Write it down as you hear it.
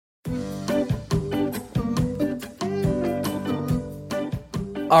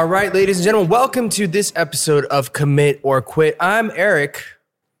All right, ladies and gentlemen, welcome to this episode of Commit or Quit. I'm Eric.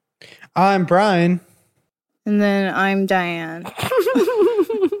 I'm Brian. And then I'm Diane.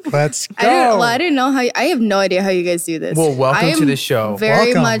 Let's go. I didn't know how. I have no idea how you guys do this. Well, welcome to the show.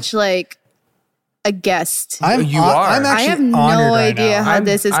 Very much like a guest. I'm You are. I'm I actually have no honored right idea now. how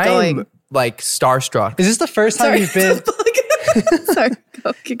this is going. I'm like starstruck. Is this the first time you've been? Sorry,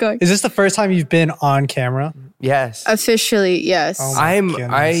 keep going. Is this the first time you've been on camera? Yes. Officially, yes. Oh my I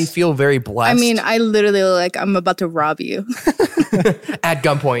goodness. feel very blessed. I mean, I literally like I'm about to rob you, at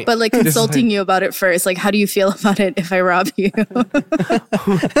gunpoint. but like consulting you about it first. Like, how do you feel about it if I rob you?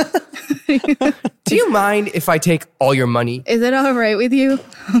 Do you mind if I take all your money? Is it all right with you?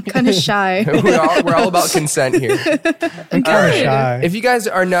 I'm kind of shy. We're all about consent here. I'm kind of shy. If you guys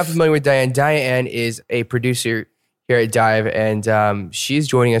are not familiar with Diane, Diane is a producer here at Dive, and she's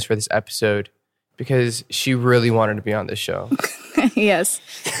joining us for this episode because she really wanted to be on this show. Yes.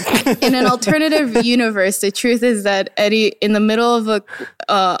 In an alternative universe, the truth is that Eddie, in the middle of a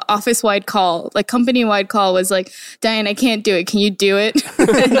office-wide call, like company-wide call, was like, Diane, I can't do it. Can you do it?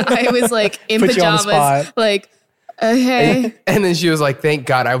 And I was like in Put you on the pajamas, spot. like, okay. And then she was like, thank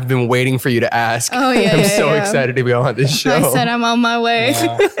God, I've been waiting for you to ask. Oh, yeah, I'm yeah, so yeah. excited to be on this show. I said I'm on my way.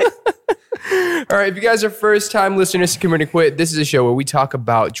 All right, if you guys are first-time listeners to Commit or Quit, this is a show where we talk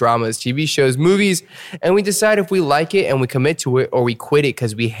about dramas, TV shows, movies, and we decide if we like it and we commit to it or we quit it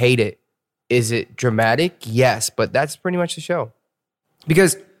because we hate it. Is it dramatic? Yes, but that's pretty much the show.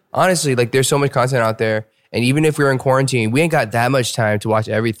 Because honestly, like there's so much content out there, and even if we're in quarantine, we ain't got that much time to watch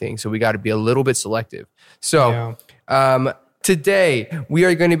everything, so we got to be a little bit selective. So today we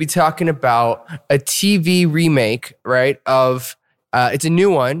are going to be talking about a TV remake, right, of, it's a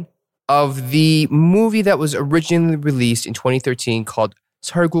new one, of the movie that was originally released in 2013 called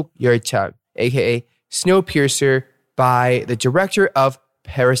설국 열차, aka Snowpiercer, by the director of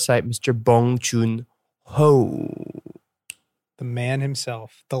Parasite, Mr. Bong Joon-ho. The man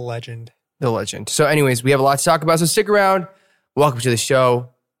himself, the legend. The legend. So anyways, we have a lot to talk about, so stick around. Welcome to the show.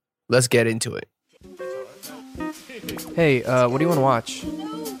 Let's get into it. Hey, what do you want to watch?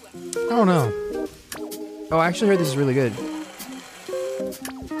 I don't know. Oh, I actually heard this is really good.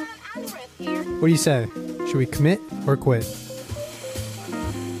 What do you say? Should we commit or quit?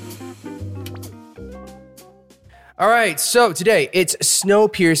 All right, so today it's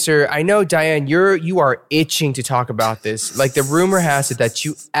Snowpiercer. I know, Diane, you are itching to talk about this. Like the rumor has it that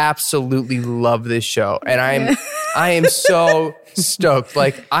you absolutely love this show, and I am so stoked.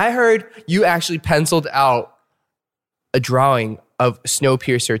 Like I heard you actually penciled out a drawing of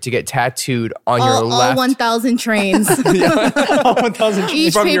Snowpiercer to get tattooed on your left. All 1,000 trains. 1,000.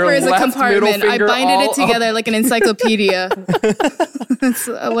 Each From your paper is a left compartment. middle I finger binded all it together like an encyclopedia. That's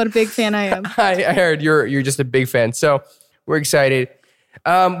what a big fan I am. I heard you're just a big fan, so we're excited.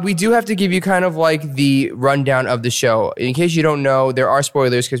 We do have to give you kind of like the rundown of the show. In case you don't know, there are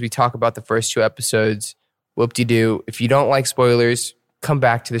spoilers because we talk about the first 2 episodes. Whoop-de-doo. If you don't like spoilers, come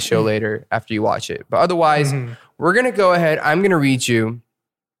back to the show later after you watch it. But otherwise, we're going to go ahead. I'm going to read you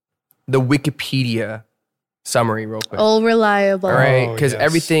the Wikipedia summary real quick. All reliable. All right, Oh, because yes.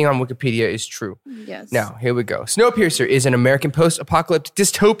 everything on Wikipedia is true. Yes. Now, here we go. Snowpiercer is an American post-apocalyptic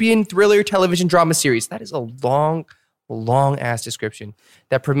dystopian thriller television drama series. That is a long-ass description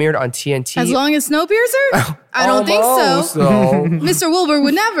that premiered on TNT. As long as Snowpiercer? I don't think Almost, so. though. Mr. Wilbur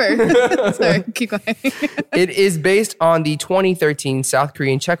would never. Sorry, keep going. It is based on the 2013 South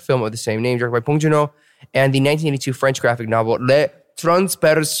Korean Czech film of the same name, directed by Bong Joon-ho, and the 1982 French graphic novel Le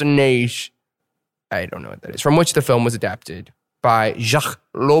Transpersonnage. I don't know what that is. From which the film was adapted by Jacques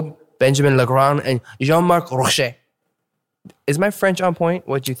Loeb, Benjamin Legrand, and Jean-Marc Rocher. Is my French on point?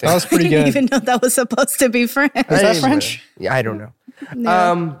 What'd you think? That was I pretty didn't good. even know that was supposed to be French. Is that French? Yeah, I don't know.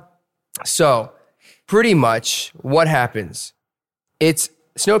 No. So, pretty much what happens,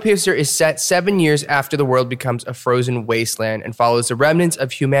 Snowpiercer is set 7 years after the world becomes a frozen wasteland and follows the remnants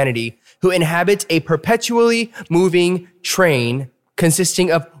of humanity who inhabit a perpetually moving train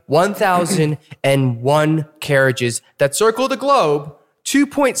consisting of 1,001 carriages that circle the globe,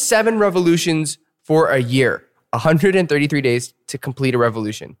 2.7 revolutions for a year, 133 days to complete a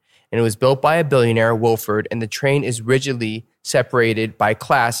revolution. And it was built by a billionaire, Wilford, and the train is rigidly separated by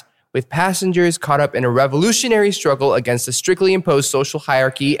class, with passengers caught up in a revolutionary struggle against the strictly imposed social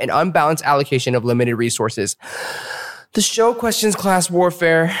hierarchy and unbalanced allocation of limited resources. The show questions class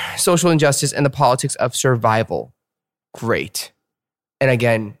warfare, social injustice, and the politics of survival. Great. And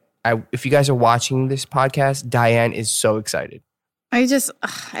again, if you guys are watching this podcast, Diane is so excited. I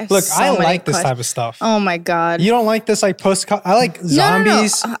have Look, so I many like this questions. type of stuff. Oh my God. You don't like this like I like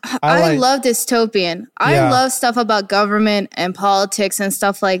zombies. No. I like, love dystopian. I love stuff about government and politics and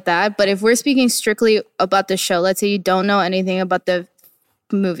stuff like that. But if we're speaking strictly about the show, let's say you don't know anything about the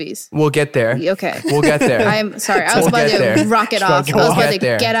movies. We'll get there. Okay. We'll get there. I'm sorry. I was about get to there. rocket off. I was We'll about get to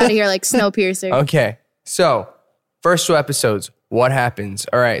there. get out of here like Snowpiercer. Okay. So, first 2 episodes, what happens?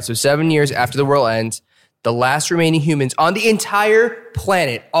 All right. So, 7 years after the world ends, the last remaining humans on the entire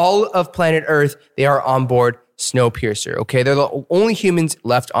planet, all of planet Earth, they are on board Snowpiercer. Okay. They're the only humans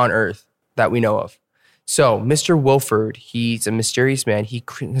left on Earth that we know of. So, Mr. Wilford, he's a mysterious man. He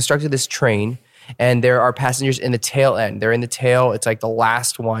constructed this train, and there are passengers in the tail end. They're in the tail. It's like the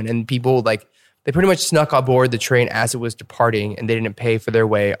last one. And people, like, they pretty much snuck aboard the train as it was departing, and they didn't pay for their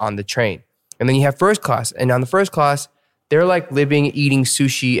way on the train. And then you have first class. And on the first class, they're like eating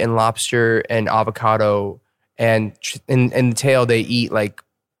sushi and lobster and avocado. And in the tail, they eat like...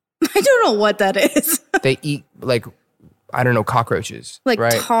 I don't know what that is. They eat like, I don't know, cockroaches. Like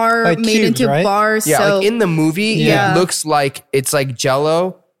right? tar Like made cubes, into right? bars. Yeah, so like in the movie, Yeah. it looks like it's like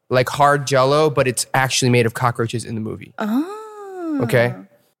Jell-O, like hard Jell-O, but it's actually made of cockroaches in the movie. Oh. Okay?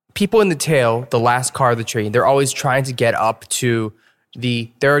 People in the tail, the last car of the train, they're always trying to get up to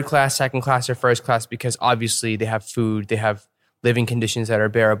the third class, second class, or first class because obviously they have food, they have living conditions that are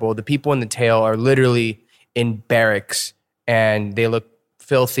bearable. The people in the tail are literally in barracks and they look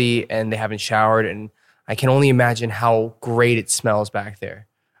filthy and they haven't showered, and I can only imagine how great it smells back there.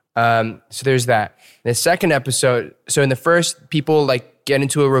 So there's that. The second episode, so in the first, people like get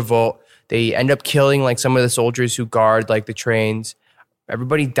into a revolt. They end up killing like some of the soldiers who guard like the trains.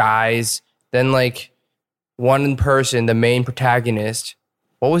 Everybody dies. Then like one person, the main protagonist,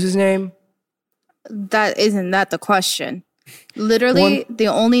 what was his name? Isn't that the question? Literally, the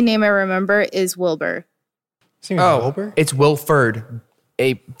only name I remember is Wilbur. Wilbur? It's Wilford.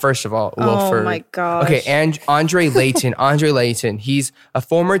 First of all, Wilford. Oh my gosh. Okay, and Andre Layton. Andre Layton. He's a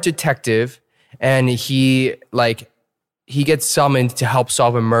former detective, and he gets summoned to help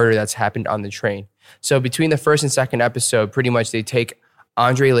solve a murder that's happened on the train. So between the first and second episode, pretty much they take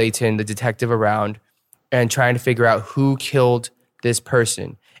Andre Layton, the detective, around and trying to figure out who killed this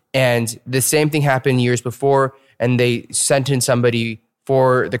person. And the same thing happened years before, and they sentenced somebody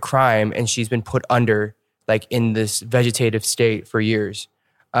for the crime, and she's been put under, like in this vegetative state for years.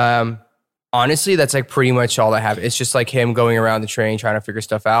 Honestly, that's like pretty much all I have. It's just like him going around the train trying to figure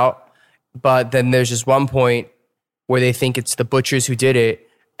stuff out. But then there's just one point where they think it's the butchers who did it,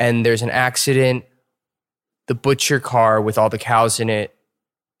 and there's an accident. The butcher car with all the cows in it,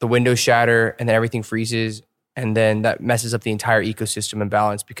 the windows shatter, and then everything freezes. And then that messes up the entire ecosystem and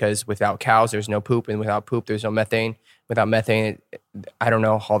balance because without cows, there's no poop. And without poop, there's no methane. Without methane, I don't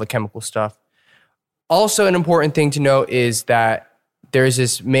know, all the chemical stuff. Also, an important thing to note is that there's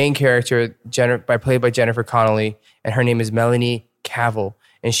this main character played by Jennifer Connelly, and her name is Melanie Cavill.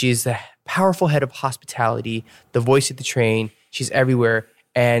 And she's the powerful head of hospitality, the voice of the train. She's everywhere.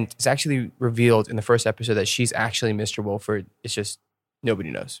 And it's actually revealed in the first episode that she's actually Mr. Wilford. It's just nobody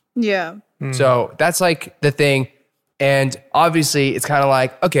knows. Yeah. So that's like the thing. And obviously it's kind of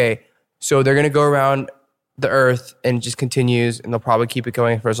like, okay, so they're going to go around the earth and it just continues, and they'll probably keep it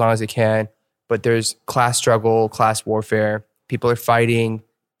going for as long as they can. But there's class struggle, class warfare. People are fighting,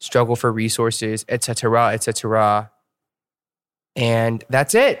 struggle for resources, etc., etc. And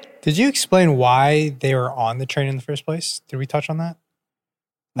that's it. Did you explain why they were on the train in the first place? Did we touch on that?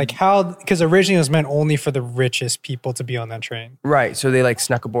 Like how, because originally it was meant only for the richest people to be on that train. Right. So they like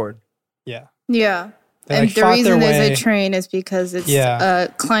snuck aboard. Yeah. Yeah. They, And like, the fought reason their there's way- a train is because it's Yeah.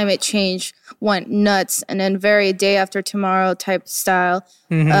 climate change went nuts, and then very day after tomorrow type style,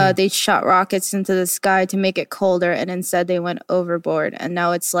 they shot rockets into the sky to make it colder, and instead they went overboard, and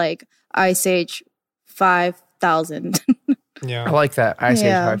now it's like Ice Age 5000. Yeah. I like that. I say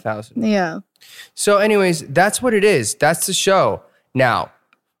Yeah. 5,000. Yeah. So anyways, that's what it is. That's the show. Now,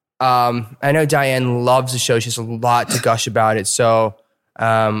 I know Diane loves the show. She has a lot to gush about it. So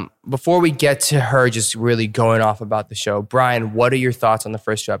before we get to her just really going off about the show, Brian, what are your thoughts on the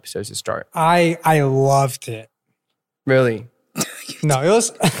first 2 episodes to start? I loved it. Really? No, it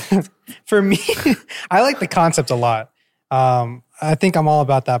was for me. I like the concept a lot. I think I'm all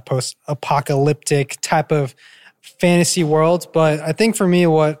about that post-apocalyptic type of fantasy world. But I think for me,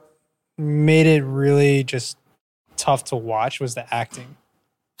 what made it really just tough to watch was the acting.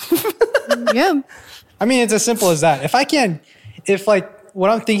 Yeah. I mean, it's as simple as that. If like what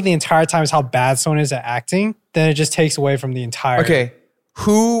I'm thinking the entire time is how bad someone is at acting, then it just takes away from the entire. Okay.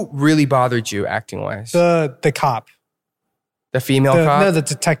 Who really bothered you acting wise? The cop. The female cop? No, the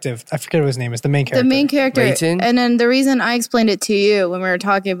detective. I forget what his name is. The main character. The main character. Layton? And then the reason I explained it to you when we were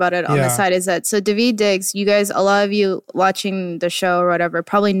talking about it on the side is that, so Daveed Diggs, you guys, a lot of you watching the show or whatever,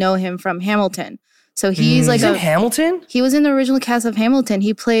 probably know him from Hamilton. So he's like in Hamilton? He was in the original cast of Hamilton.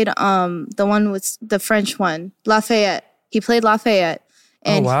 He played the one with the French one, Lafayette. He played Lafayette.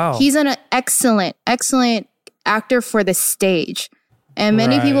 And he's an excellent actor for the stage. And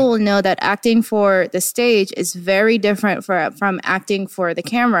many people will know that acting for the stage is very different from acting for the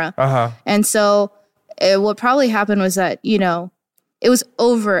camera. And so what probably happened was that, it was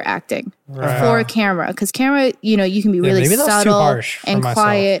overacting for camera. Because camera, you can be really subtle and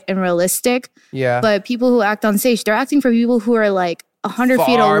quiet and realistic. Yeah. But people who act on stage, they're acting for people who are like 100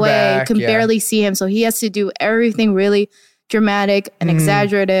 feet away, can barely see him. So he has to do everything really dramatic and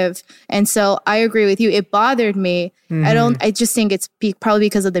exaggerative. And so I agree with you. It bothered me. I just think it's probably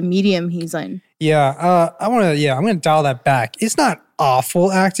because of the medium he's in. Yeah. I'm going to dial that back. It's not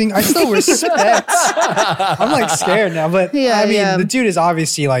awful acting. I still respect. I'm like scared now, but the dude is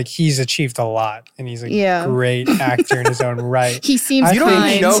obviously like, he's achieved a lot and he's a great actor in his own right. He seems You don't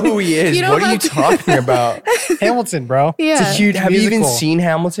even know who he is. What are you talking about? Hamilton, bro. Yeah. It's a huge Have musical. you even seen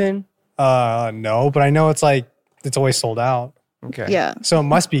Hamilton? No, but I know it's always sold out. Okay. Yeah. So it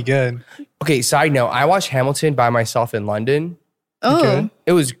must be good. Okay, side note, I watched Hamilton by myself in London. Oh.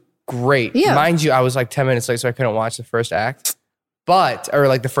 It was great. Yeah. Mind you, I was like 10 minutes late, so I couldn't watch the first act. Or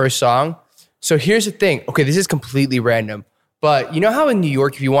like the first song. So here's the thing. Okay, this is completely random. But you know how in New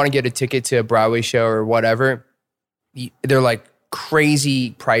York, if you want to get a ticket to a Broadway show or whatever, they're like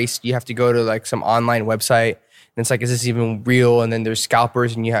crazy priced. You have to go to like some online website. And it's like, is this even real? And then there's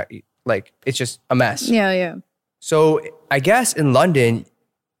scalpers and you have like, it's just a mess. Yeah. So I guess in London,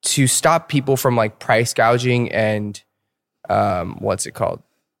 to stop people from like price gouging and what's it called?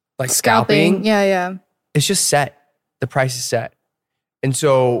 Like scalping. Yeah. It's just set. The price is set. And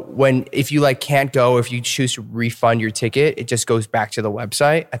so if you like can't go, if you choose to refund your ticket, it just goes back to the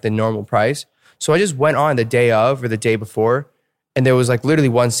website at the normal price. So I just went on the day of or the day before, and there was like literally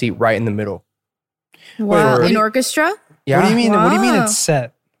one seat right in the middle. Wow. In orchestra? Yeah. What do you mean? Wow. What do you mean it's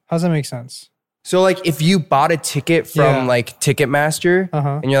set? How does that make sense? So like if you bought a ticket from like Ticketmaster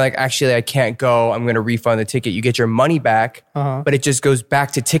and you're like, actually I can't go, I'm going to refund the ticket. You get your money back, but it just goes back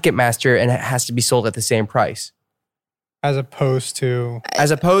to Ticketmaster and it has to be sold at the same price. As opposed to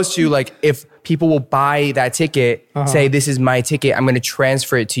like if people will buy that ticket, say this is my ticket, I'm going to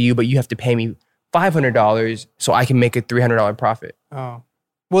transfer it to you, but you have to pay me $500 so I can make a $300 profit. Oh,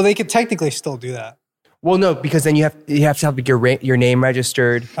 well, they could technically still do that. Well, no, because then you have to have your name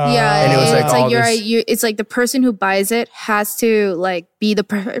registered. Yeah, and it was like it's all like this. it's like the person who buys it has to like be the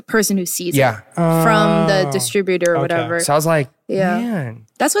person who sees it from the distributor or whatever. So I was like, man.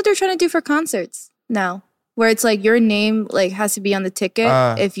 That's what they're trying to do for concerts now, where it's like your name like has to be on the ticket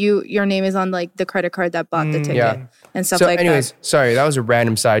if your name is on like the credit card that bought the ticket and stuff like that. So anyways, sorry, that was a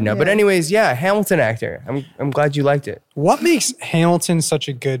random side note. But anyways, Hamilton actor. I'm glad you liked it. What makes Hamilton such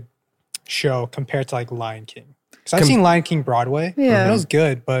a good show compared to like Lion King? Because I've seen Lion King Broadway. Yeah. It was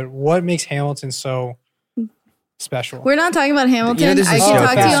good, but what makes Hamilton so special? We're not talking about Hamilton. You know, I can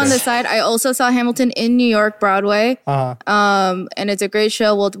talk to you on the Snowpiercer. side. I also saw Hamilton in New York Broadway. And it's a great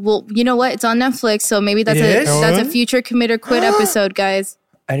show. We'll you know what? It's on Netflix, so maybe that's a future Commit or Quit episode, guys.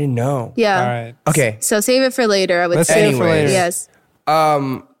 I didn't know. Yeah. All right. Okay. So save it for later, I would Let's say. save it for later. Yes.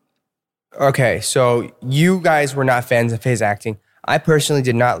 Okay, so you guys were not fans of his acting. I personally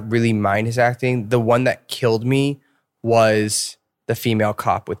did not really mind his acting. The one that killed me was the female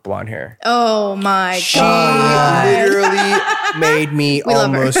cop with blonde hair. Oh my She God. literally made me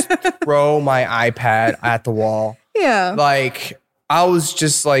love her. almost throw my iPad at the wall. Yeah. Like, I was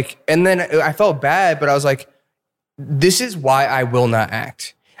just like, and then I felt bad, but I was like, this is why I will not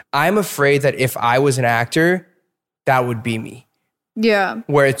act. I'm afraid that if I was an actor, that would be me. Yeah.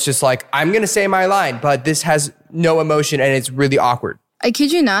 Where it's just like, I'm going to say my line, but this has no emotion and it's really awkward. I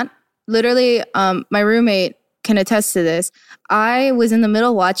kid you not. Literally, my roommate can attest to this. I was in the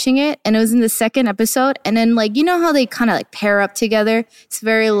middle watching it and it was in the second episode. And then like, you know how they kind of like pair up together? It's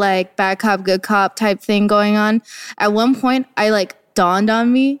very like bad cop, good cop type thing going on. At one point, I like dawned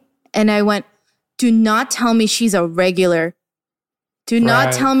on me and I went, do not tell me she's a regular. Do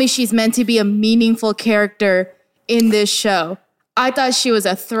not tell me she's meant to be a meaningful character in this show. I thought she was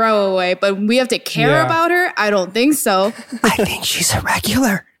a throwaway, but we have to care about her? I don't think so. I think she's a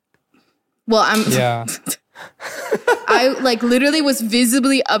regular. Well, Yeah. I like literally was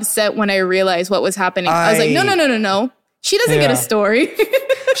visibly upset when I realized what was happening. I was like, no. She doesn't get a story.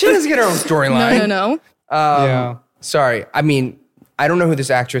 She doesn't get her own story line. No. Yeah. Sorry. I mean, I don't know who this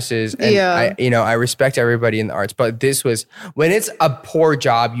actress is, and I respect everybody in the arts, but this was when it's a poor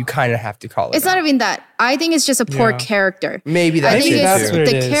job, you kind of have to call it. It's not even that. I think it's just a poor character. Maybe that's I think it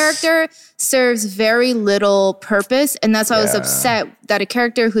too. the character serves very little purpose, and that's why I was upset that a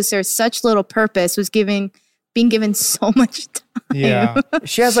character who serves such little purpose was being given so much time. Yeah.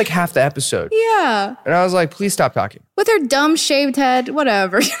 She has like half the episode. Yeah. And I was like, please stop talking. With her dumb shaved head,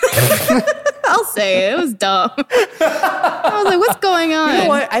 whatever. I'll say it. It was dumb. I was like, what's going on? You know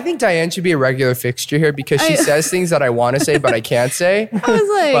what? I think Diane should be a regular fixture here because she says things that I want to say, but I can't say. I was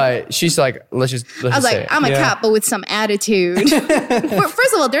like, but she's like, let's just say it. I'm a cop, but with some attitude.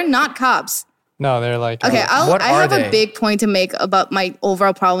 First of all, they're not cops. No, they're like... Okay, I have a big point to make about my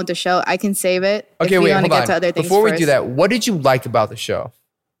overall problem with the show. I can save it if we want to get to other things Before we do that, what did you like about the show?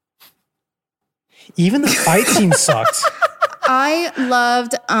 Even the fight scene sucked. I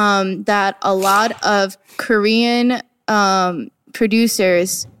loved that a lot of Korean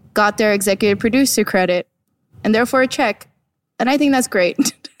producers got their executive producer credit and therefore a check. And I think that's great.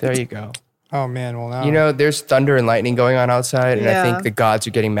 There you go. Oh, man. Well, now... there's thunder and lightning going on outside, and I think the gods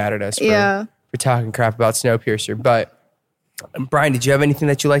are getting mad at us for talking crap about Snowpiercer. But, Brian, did you have anything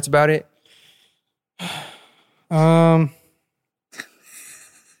that you liked about it? I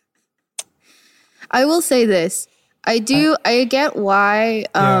will say this. I get why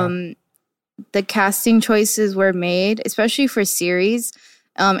the casting choices were made, especially for series.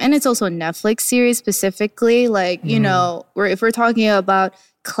 And it's also a Netflix series specifically. Like, if we're talking about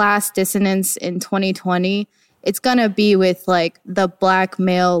class dissonance in 2020, it's going to be with like the black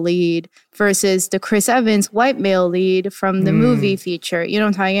male lead versus the Chris Evans white male lead from the movie feature. You know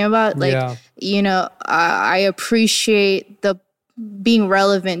what I'm talking about? Like, I appreciate the being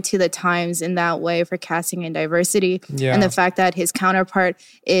relevant to the times in that way for casting and diversity. Yeah. And the fact that his counterpart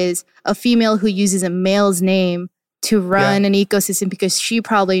is a female who uses a male's name to run an ecosystem because she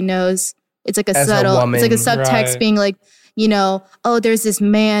probably knows it's like it's like a subtext being like, there's this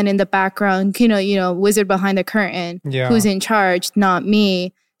man in the background, wizard behind the curtain who's in charge, not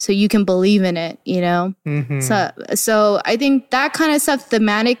me. So you can believe in it, So I think that kind of stuff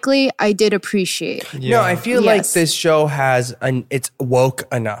thematically, I did appreciate. Yeah. No, I feel like this show it's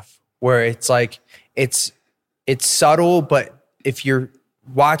woke enough where it's like, it's subtle, but if you're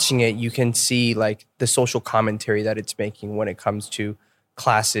watching it, you can see like the social commentary that it's making when it comes to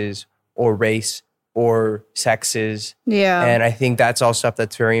classes or race or sexes. Yeah. And I think that's all stuff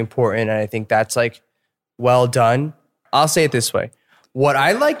that's very important. And I think that's like well done. I'll say it this way. What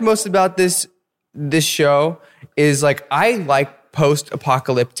I like most about this show is like I like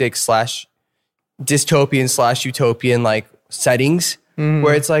post-apocalyptic / dystopian / utopian like settings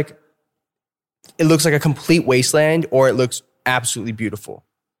where it's like it looks like a complete wasteland or it looks absolutely beautiful.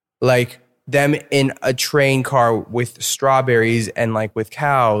 Like them in a train car with strawberries and like with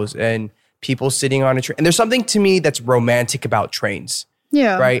cows and people sitting on a train. And there's something to me that's romantic about trains.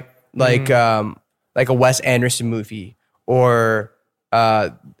 Yeah. Right? Like like a Wes Anderson movie or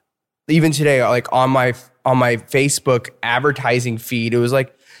even today, like on my Facebook advertising feed, it was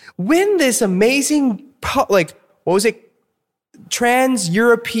like, win this amazing, what was it?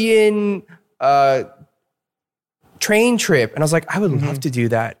 Trans-European train trip. And I was like, I would love to do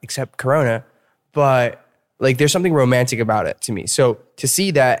that, except Corona. But like, there's something romantic about it to me. So to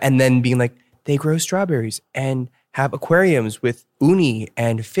see that and then being like, they grow strawberries and have aquariums with uni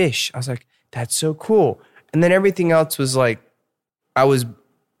and fish. I was like, that's so cool. And then everything else was like, I was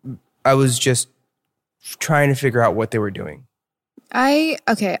just trying to figure out what they were doing. I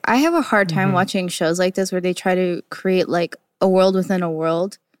have a hard time watching shows like this where they try to create like a world within a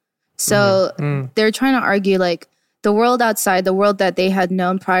world. So they're trying to argue like the world outside, the world that they had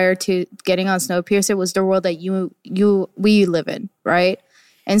known prior to getting on Snowpiercer was the world that we live in, right?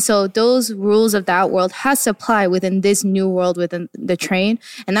 And so those rules of that world has to apply within this new world within the train.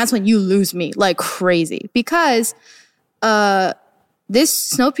 And that's when you lose me like crazy because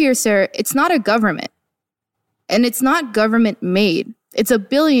this Snowpiercer, it's not a government. And it's not government made. It's a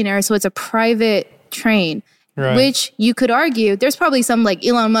billionaire, so it's a private train. Right. Which you could argue, there's probably some like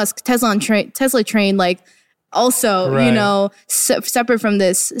Elon Musk Tesla train, like also, separate from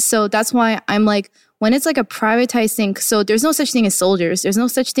this. So that's why I'm like, when it's like a privatized thing, so there's no such thing as soldiers. There's no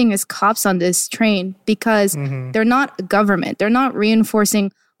such thing as cops on this train because they're not a government. They're not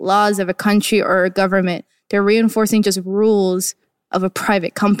reinforcing laws of a country or a government. They're reinforcing just rules of a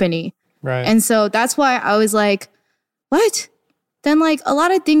private company. Right. And so that's why I was like, what? Then like a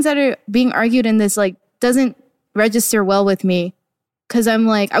lot of things that are being argued in this like doesn't register well with me. Cause I'm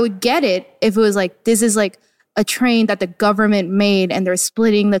like, I would get it if it was like, this is like a train that the government made and they're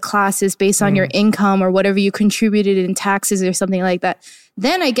splitting the classes based on your income or whatever you contributed in taxes or something like that,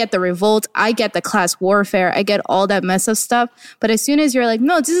 then I get the revolt. I get the class warfare. I get all that mess of stuff. But as soon as you're like,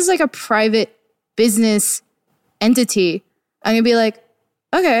 no, this is like a private business entity, I'm going to be like,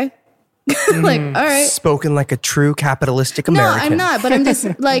 okay. Like, all right. Spoken like a true capitalistic American. No, I'm not, but I'm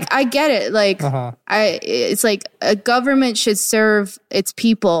just like, I get it. Like, it's like a government should serve its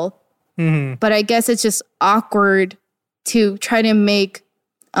people, but I guess it's just awkward to try to make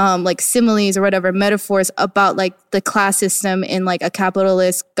like similes or whatever metaphors about like the class system in like a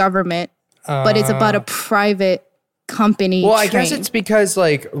capitalist government, but it's about a private company. Well, I guess it's because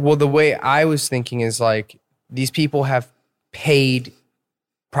like, well, the way I was thinking is like these people have paid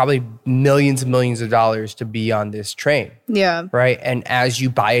probably millions and millions of dollars to be on this train. Yeah. Right. And as you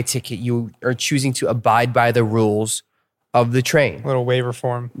buy a ticket, you are choosing to abide by the rules of the train. Little waiver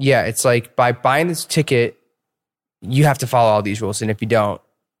form. Yeah. It's like by buying this ticket, you have to follow all these rules. And if you don't,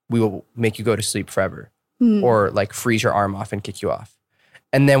 we will make you go to sleep forever or like freeze your arm off and kick you off.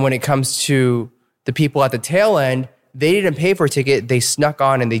 And then when it comes to the people at the tail end, they didn't pay for a ticket. They snuck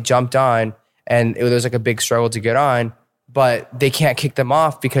on and they jumped on and it was like a big struggle to get on. But they can't kick them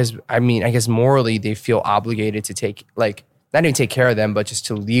off because, I mean, I guess morally they feel obligated to take, like, not even take care of them, but just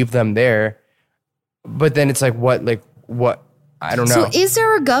to leave them there. But then it's like, what, I don't know. So is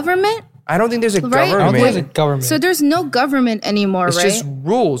there a government? I don't think there's a Right? government. I don't think there's a government. So there's no government anymore, It's right? just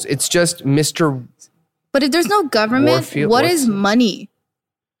rules. It's just Mr. But if there's no government, Warfield- what what's- is money?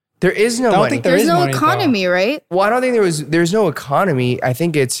 There is no I don't money. think there There's is no money, though. economy, right? Well, I don't think there's no economy. I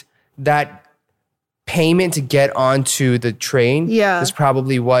think it's that payment to get onto the train is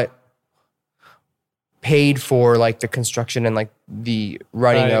probably what paid for like the construction and like the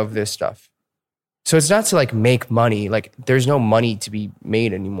running of this stuff. So it's not to like make money. Like there's no money to be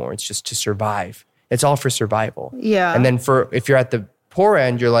made anymore. It's just to survive. It's all for survival. Yeah. And then if you're at the poor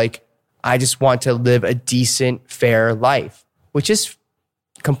end, you're like, I just want to live a decent, fair life, which is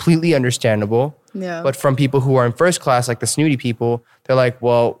completely understandable. Yeah. But from people who are in first class, like the snooty people, they're like,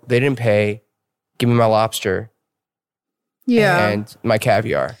 well, they didn't pay. Give me my lobster and my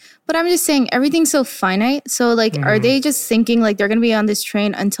caviar. But I'm just saying everything's so finite. So like, are they just thinking like they're going to be on this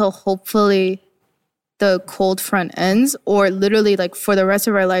train until hopefully the cold front ends, or literally like for the rest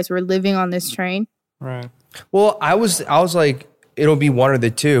of our lives, we're living on this train? Right. Well, I was like, it'll be one or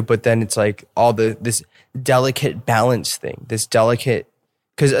the two, but then it's like all this delicate balance thing,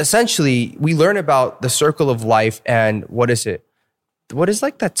 because essentially we learn about the circle of life and what is it? What is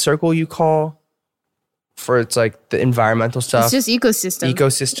like that circle you call for it's like the environmental stuff? It's just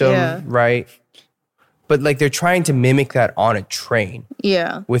ecosystem. Right? But like they're trying to mimic that on a train.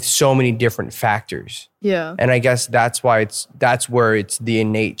 Yeah. With so many different factors. Yeah. And I guess that's where it's the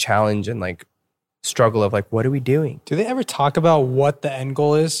innate challenge and like struggle of like, what are we doing? Do they ever talk about what the end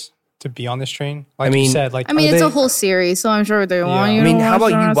goal is to be on this train? Like I mean- you said, like It's a whole series, so I'm sure they want you I mean, to how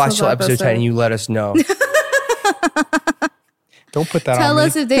about you the watch rest till of the episode 10 and you let us know? Don't put that Tell on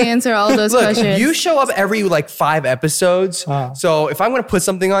us me. if they answer all those Look, questions. you show up every like 5 episodes. So if I'm going to put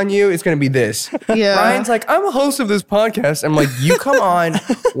something on you, it's going to be this. Yeah. Ryan's like, I'm a host of this podcast. I'm like, you come on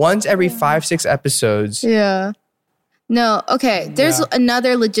once every 5-6 episodes. Yeah. No, okay. There's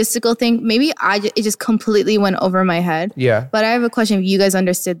another logistical thing. Maybe it just completely went over my head. Yeah. But I have a question if you guys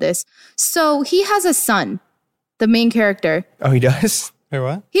understood this. So he has a son, the main character. Oh, he does? Wait,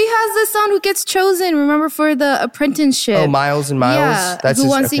 what? He has the son who gets chosen, remember, for the apprenticeship. Oh, Miles and Miles? Yeah, he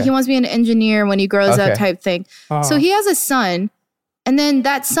wants to be an engineer when he grows up type thing. So he has a son, and then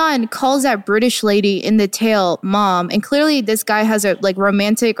that son calls that British lady in the tail mom, and clearly this guy has a like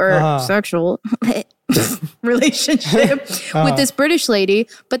romantic or sexual relationship with this British lady.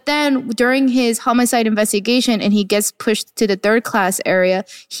 But then during his homicide investigation and he gets pushed to the third class area,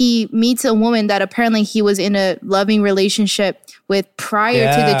 he meets a woman that apparently he was in a loving relationship with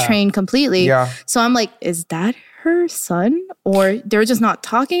prior to the train completely. Yeah. So I'm like, is that her son? Or they're just not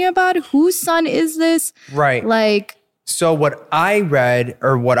talking about it? Whose son is this? Right. Like, So what I read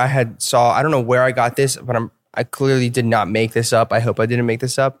or what I had saw, I don't know where I got this, but I clearly did not make this up. I hope I didn't make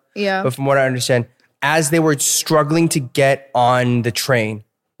this up. yeah. But from what I understand, as they were struggling to get on the train,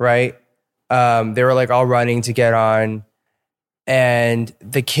 right? They were like all running to get on, and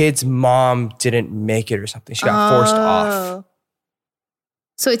the kid's mom didn't make it or something. She got forced off.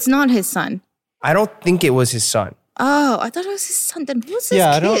 So it's not his son. I don't think it was his son. Oh, I thought it was his son. Then who's this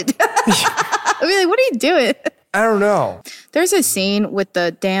Yeah, I kid? I mean, like, what are you doing? I don't know. There's a scene with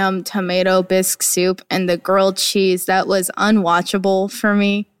the damn tomato bisque soup and the grilled cheese that was unwatchable for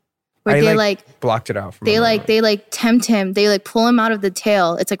me. where I they like blocked it out. From they my like memory. they like tempt him. They like pull him out of the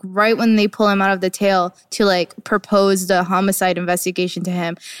tail. It's like right when they pull him out of the tail to like propose the homicide investigation to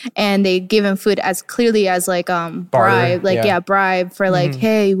him, and they give him food as clearly as like bribe, like bribe for like,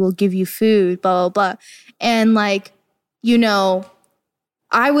 hey, we'll give you food, blah blah blah, and like, you know,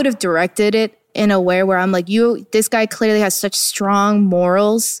 I would have directed it in a way where I'm like, this guy clearly has such strong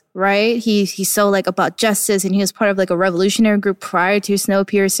morals, right? He's so like about justice, and he was part of like a revolutionary group prior to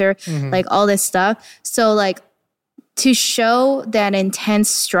Snowpiercer, like all this stuff. So like to show that intense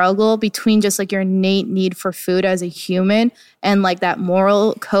struggle between just like your innate need for food as a human and like that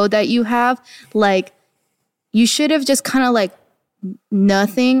moral code that you have, like you should have just kind of like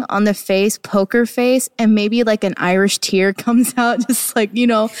nothing on the face, poker face, and maybe like an Irish tear comes out, just like, you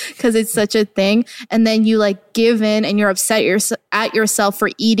know, because it's such a thing. And then you like give in and you're upset at yourself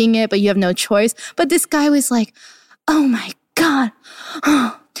for eating it, but you have no choice. But this guy was like, oh my God.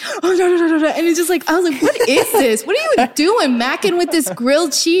 Oh, no. And it's just like, I was like, what is this? What are you doing macking with this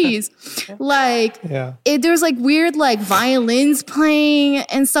grilled cheese? Like, there's like weird like violins playing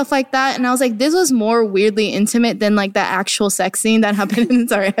and stuff like that. And I was like, this was more weirdly intimate than like the actual sex scene that happened in,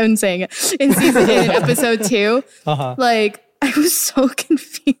 sorry, I'm saying it, in episode 2. Like, I was so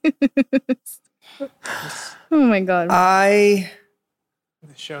confused. Oh my God.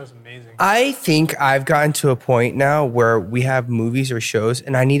 The show is amazing. I think I've gotten to a point now where we have movies or shows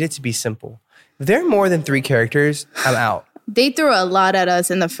and I need it to be simple. If there are more than 3 characters, I'm out. They threw a lot at us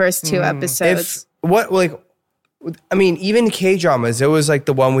in the first 2 episodes. Even K-dramas, there was like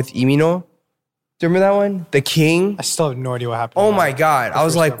the one with Imino. Do you remember that one? The King? I still have no idea what happened. Oh my God. I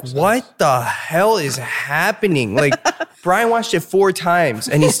was like, what the hell is happening? Like, Brian watched it 4 times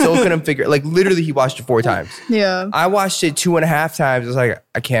and he still couldn't figure it. Like, literally, he watched it 4 times. Yeah. I watched it 2.5 times. I was like,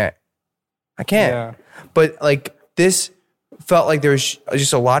 I can't. Yeah. But like, this felt like there was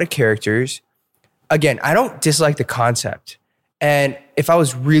just a lot of characters. Again, I don't dislike the concept. And if I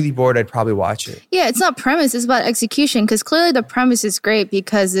was really bored, I'd probably watch it. Yeah, it's not premise. It's about execution. Because clearly the premise is great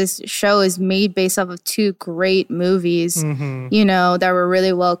because this show is made based off of 2 great movies, you know, that were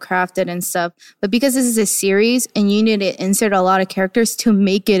really well crafted and stuff. But because this is a series and you need to insert a lot of characters to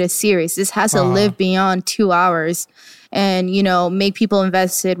make it a series, this has to live beyond 2 hours and, you know, make people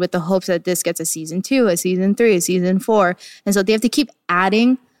invested with the hopes that this gets a season 2, a season 3, a season 4. And so they have to keep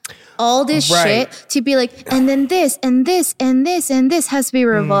adding all this shit to be like, and then this, and this, and this, and this has to be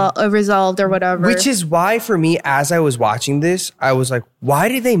resolved or whatever. Which is why, for me, as I was watching this, I was like, why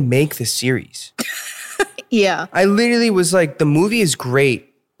did they make this series? Yeah. I literally was like, the movie is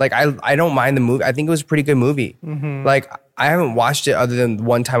great. Like, I don't mind the movie. I think it was a pretty good movie. Like, I haven't watched it other than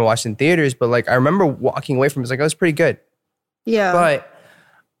one time I watched it in theaters, but like, I remember walking away from it. It was like, it was pretty good. Yeah. But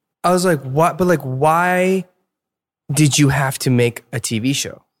I was like, what? But like, why did you have to make a TV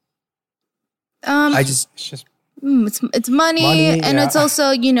show? It's money and it's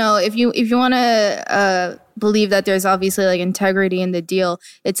also, you know, if you want to believe that there's obviously like integrity in the deal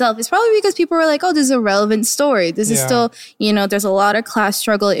itself, it's probably because people were like, oh, this is a relevant story. This is still, you know, there's a lot of class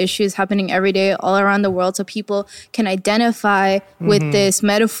struggle issues happening every day all around the world, so people can identify with this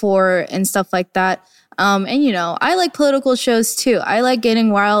metaphor and stuff like that. And, you know, I like political shows too. I like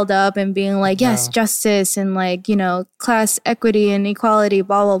getting riled up and being like, yes, justice and like, you know, class equity and equality,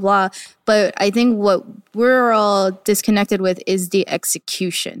 blah, blah, blah. But I think what we're all disconnected with is the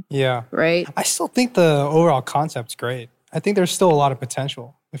execution. Yeah. Right? I still think the overall concept's great. I think there's still a lot of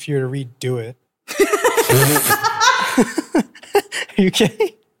potential if you were to redo it. Are you kidding?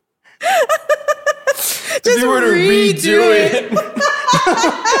 If you were to redo it.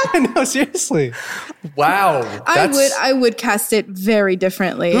 No, seriously. Wow. I would cast it very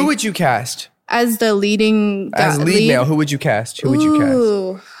differently. Who would you cast? As the leading... As lead male, who would you cast? Who would you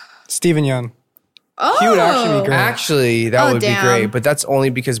cast? Stephen Yeun. Oh. He would actually be great. Actually, that would be great. But that's only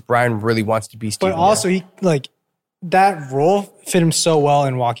because Brian really wants to be Stephen But also, he like that role fit him so well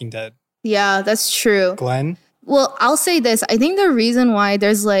in Walking Dead. Yeah, that's true. Glenn? Well, I'll say this. I think the reason why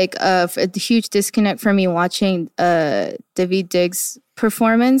there's like a huge disconnect for me watching Daveed Diggs'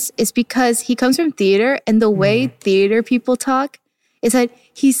 performance is because he comes from theater, and the way theater people talk is that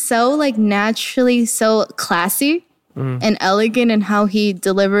he's so like naturally so classy and elegant in how he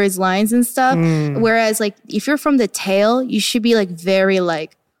delivers lines and stuff. Whereas like if you're from the tail, you should be like very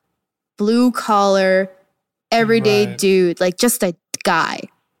like blue collar, everyday dude, like just a guy.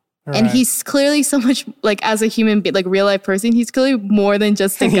 Right. And he's clearly so much like as a human being, like real life person, he's clearly more than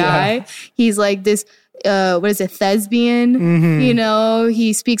just a guy. He's like this, thespian, you know,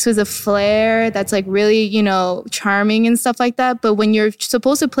 he speaks with a flair that's like really, you know, charming and stuff like that. But when you're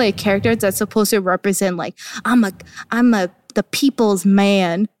supposed to play a character that's supposed to represent like, I'm the people's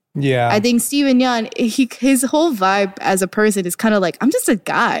man, Yeah. I think Steven Yeun, his whole vibe as a person is kind of like, I'm just a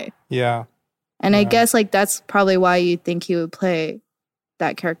guy. Yeah. And I guess like that's probably why you think he would play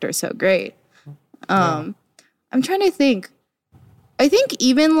that character so great. I'm trying to think. I think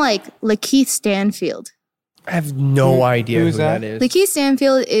even like Lakeith Stanfield. I have no idea who that is. Lakeith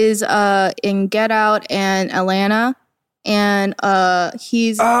Stanfield is in Get Out and Atlanta. And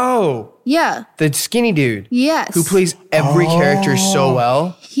he's the skinny dude. Yes. Who plays every character so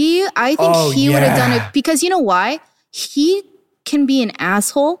well. I think he would have done it because you know why? He can be an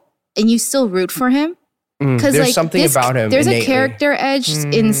asshole and you still root for him. Because there's something about him. There's innately. a character edge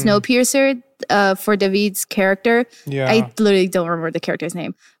in Snowpiercer for David's character. Yeah. I literally don't remember the character's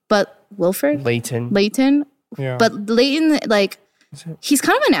name. But Wilford? Leighton. Yeah. But Leighton, like, he's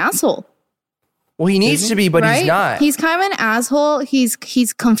kind of an asshole. Well, he needs to be, but right? he's not. He's kind of an asshole. He's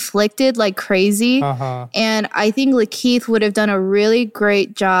conflicted like crazy. And I think Lakeith would have done a really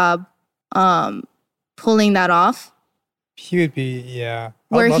great job pulling that off. He would be, yeah.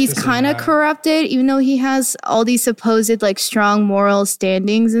 Where he's kind of corrupted, even though he has all these supposed like strong moral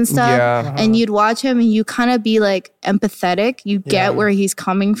standings and stuff. Yeah. And you'd watch him and you kind of be like empathetic. You get where he's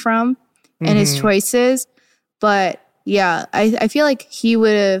coming from and his choices. But yeah, I feel like he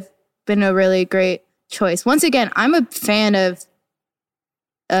would have been a really great choice. Once again, I'm a fan of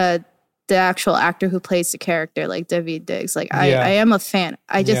the actual actor who plays the character, like David Diggs. Like I am a fan.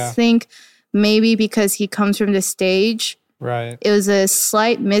 I just think maybe because he comes from the stage, right? It was a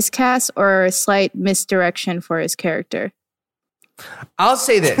slight miscast or a slight misdirection for his character. I'll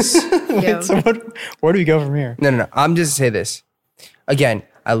say this. Wait, so where do we go from here? No. I'm just say this. Again,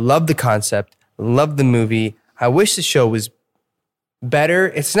 I love the concept. Love the movie. I wish the show was better.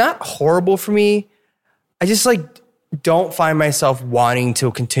 It's not horrible for me. I just like don't find myself wanting to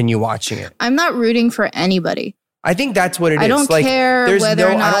continue watching it. I'm not rooting for anybody. I think that's what it is. I don't like, care there's whether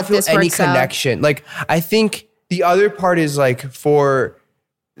or not I don't feel this any works out. connection. Like I think the other part is like for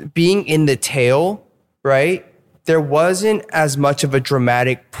being in the tail, right? There wasn't as much of a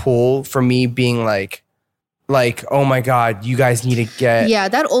dramatic pull for me being like, oh my God, you guys need to get. Yeah,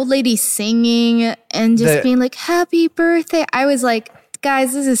 that old lady singing and just being like, happy birthday. I was like,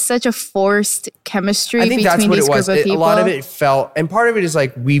 guys, this is such a forced chemistry between these group of people. A lot of it felt, and part of it is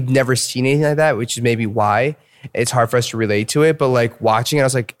like, we've never seen anything like that, which is maybe why it's hard for us to relate to it. But like watching it, I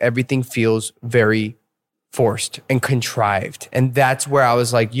was like, everything feels very forced and contrived. And that's where I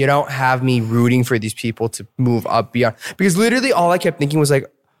was like, you don't have me rooting for these people to move up beyond. Because literally all I kept thinking was like,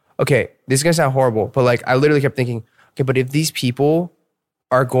 okay, this is going to sound horrible, but like I literally kept thinking, okay, but if these people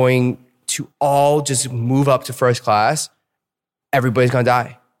are going to all just move up to first class, everybody's going to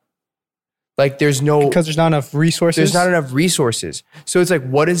die. Like because there's not enough resources. There's not enough resources. So it's like,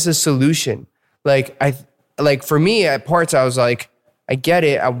 what is the solution? Like for me at parts, I was like, I get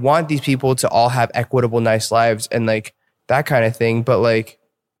it. I want these people to all have equitable, nice lives and like that kind of thing. But like,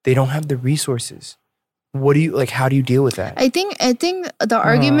 they don't have the resources. What do you like? How do you deal with that? I think the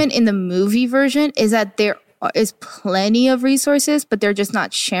argument in the movie version is that there is plenty of resources, but they're just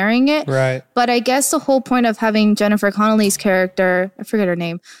not sharing it. Right. But I guess the whole point of having Jennifer Connelly's character, I forget her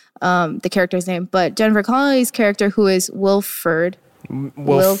name, the character's name, but Jennifer Connelly's character, who is Wilford.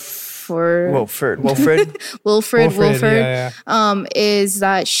 Wilfred. Is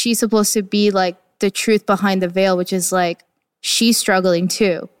that she's supposed to be like the truth behind the veil, which is like she's struggling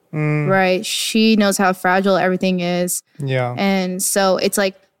too. Right? She knows how fragile everything is. Yeah. And so it's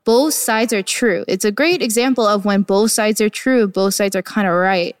like both sides are true. It's a great example of when both sides are true, both sides are kind of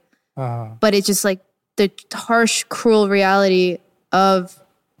right. But it's just like the harsh, cruel reality of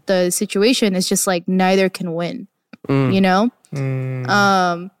the situation is just like neither can win. You know?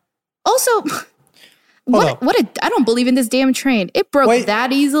 Also, I don't believe in this damn train. It broke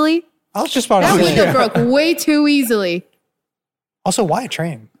that easily. I was just about to that say window broke way too easily. Also, why a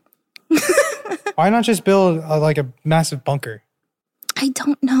train? Why not just build like a massive bunker? I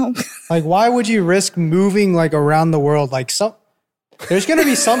don't know. Like, why would you risk moving like around the world? Like, there's going to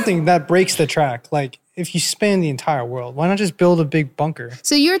be something that breaks the track. Like, if you span the entire world, why not just build a big bunker?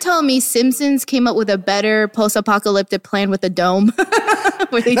 So you're telling me Simpsons came up with a better post-apocalyptic plan with a dome,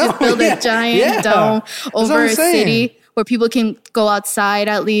 where they just build a giant dome over a city where people can go outside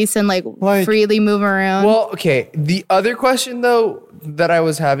at least and like freely move around. Well, okay. The other question though that I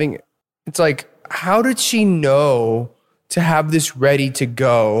was having, it's like, how did she know to have this ready to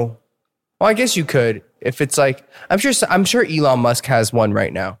go? Well, I guess you could if it's like, I'm sure Elon Musk has one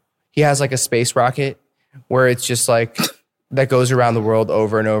right now. He has like a space rocket where it's just like that goes around the world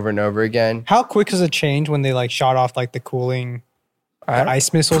over and over and over again. How quick does it change when they like shot off like the cooling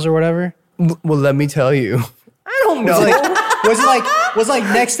ice missiles or whatever? Well, let me tell you. I don't know. Was it like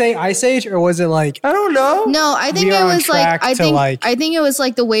next day Ice Age, or was it like I don't know. No, I think We it are on was like track to, like- I think it was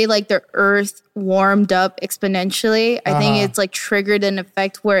like the way like the Earth warmed up exponentially. I think it's like triggered an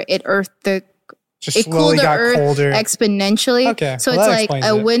effect where it just cooled slowly the got Earth colder? exponentially. Okay, So well, it's that like explains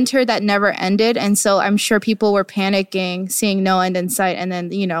a it. winter that never ended. And so I'm sure people were panicking, seeing no end in sight. And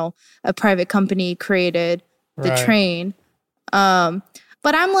then, a private company created the Right. train.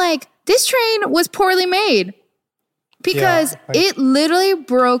 But I'm like, this train was poorly made because it literally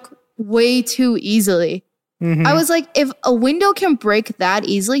broke way too easily. Mhm. I was like, if a window can break that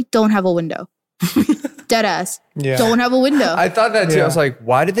easily, don't have a window. Dead ass. Yeah. Don't have a window. I thought that too. Yeah. I was like,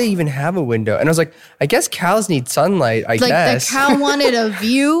 why did they even have a window? And I was like, I guess cows need sunlight, I like guess. the cow wanted a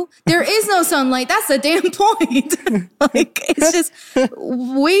view. There is no sunlight. That's the damn point. Like it's just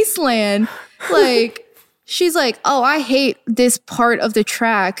wasteland. Like she's like, oh, I hate this part of the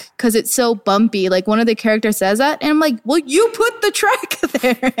track because it's so bumpy. Like one of the characters says that, and I'm like, well, you put the track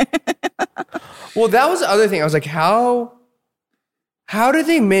there. Well, that was the other thing. I was like, how do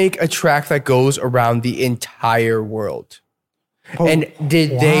they make a track that goes around the entire world? But And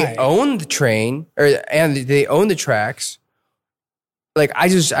did they why? own the train and did they own the tracks? Like I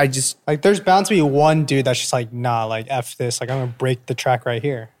just Like, there's bound to be one dude that's just like, nah, like F this. Like, I'm gonna break the track right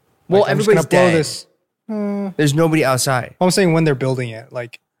here. well, Like, I'm just everybody's gonna blow dead. this. There's nobody outside. I'm saying when they're building it,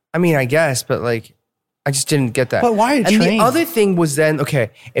 like, I mean, I guess, but like, I just didn't get that. But why a And train? the other thing was then,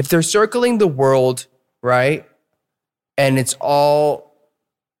 okay, if they're circling the world, right, and it's all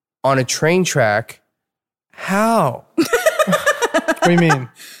on a train track, how? what do you mean?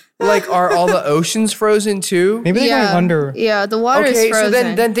 Like, are all the oceans frozen too? Maybe they're going under. Yeah, the water is Okay, frozen.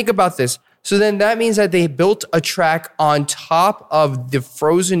 so then think about this. So then that means that they built a track on top of the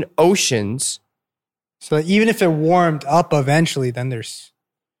frozen oceans. So that even if it warmed up eventually, then there's.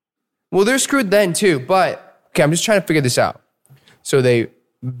 Well, they're screwed then too. But okay, I'm just trying to figure this out. So they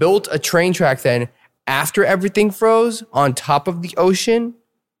built a train track then after everything froze on top of the ocean.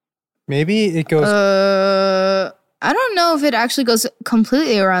 Maybe it goes. I don't know if it actually goes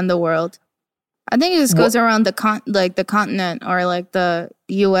completely around the world. I think it just goes around the continent or like the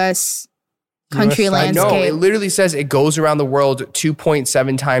U.S. country US side. No, landscape. it literally says it goes around the world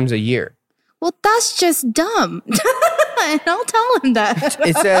 2.7 times a year. Well, that's just dumb. And I'll tell him that.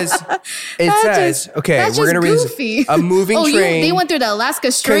 It says, okay, that's we're just going to read goofy. this. A moving train they went through the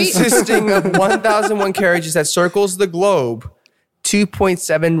Alaska Strait. consisting of 1,001 carriages that circles the globe,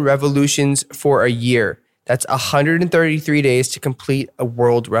 2.7 revolutions for a year. That's 133 days to complete a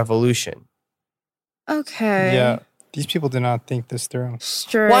world revolution. Okay. Yeah. These people did not think this through.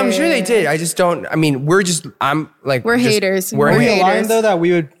 Straight. Well, I'm sure they did. I just don't. I mean, we're haters. Are we haters. aligned though that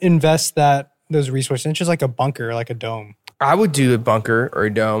we would invest those resources in just like a bunker or like a dome? I would do a bunker or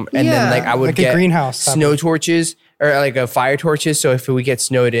a dome, and Yeah. then like I would Like a get greenhouse type snow of- torches or like a fire torches. So if we get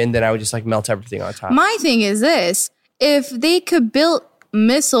snowed in, then I would just like melt everything on top. My thing is this: if they could build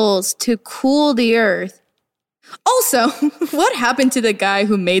missiles to cool the Earth. Also, what happened to the guy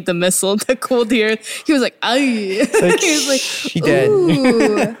who made the missile to cool the Earth? He was like, "Ay." He was like, He dead.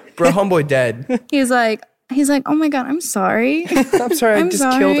 "Ooh." Bro, homeboy dead. He's like, "Oh my god, I'm sorry." I'm sorry, I I'm just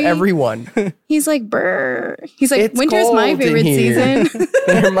killed sorry. everyone. He's like, "Brr." He's like, It's "Winter's my cold in favorite here. season."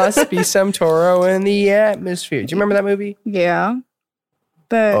 There must be some Toro in the atmosphere. Do you remember that movie? Yeah,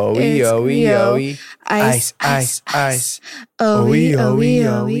 but Oe, it's oe, real. oe. Ice, ice, ice. Oe, Oe, oe, oe,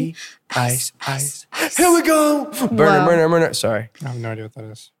 oe. oe. Ice, ice. Here we go. Burner, Wow. burner. Sorry. I have no idea what that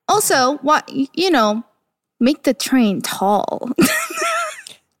is. Also, what make the train tall.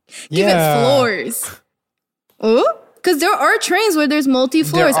 Give it floors. Ooh, because there are trains where there's multi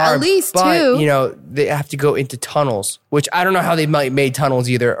floors, There are, at least but, two. they have to go into tunnels, which I don't know how they made tunnels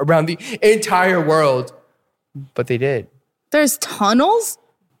either around the entire world, but they did. There's tunnels.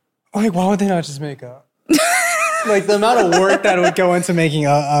 Like, why would they not just make a like the amount of work that would go into making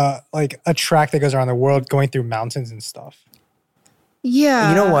a track that goes around the world, going through mountains and stuff? Yeah.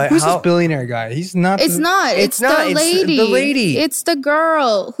 You know what? Who's this billionaire guy? He's not. It's not. It's not. the It's lady. the lady. It's the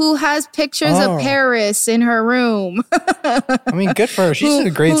girl who has pictures Oh. of Paris in her room. I mean, good for her. She's Who- a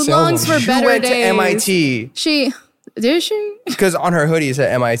great who longs saleswoman. for She better went days. to MIT Did she? because on her hoodie it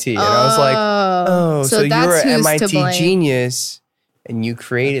said MIT, and I was like, "Oh, so you're that's an who's to MIT blame. genius, and you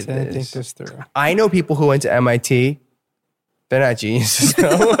created Didn't think this." this through. I know people who went to MIT. They're not geniuses,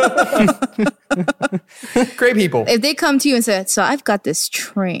 though. Great people. If they come to you and say, "So I've got this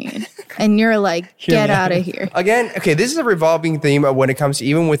train," and you're like, "Get me out out. of here." Again, okay, this is a revolving theme when it comes to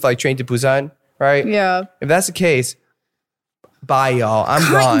even with like Train to Busan, right? Yeah. If that's the case, bye, y'all.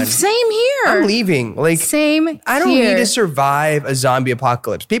 I'm gone. Same here. I'm leaving. Like, Same I don't here. need to survive a zombie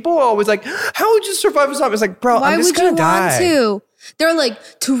apocalypse. People are always like, how would you survive a zombie? It's like, bro, Why I'm just would you gonna die. want to? They're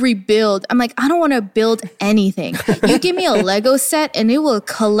like, to rebuild. I'm like, I don't want to build anything. You give me a Lego set and it will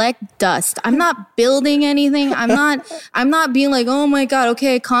collect dust. I'm not building anything. I'm not being like, oh my God,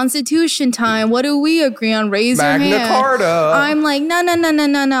 okay, Constitution time. What do we agree on? Raise Magna your hand. Carta. I'm like,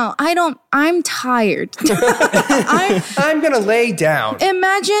 no. I'm tired. I'm gonna lay down.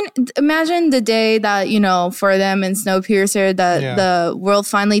 Imagine the day that, for them in Snowpiercer, that the world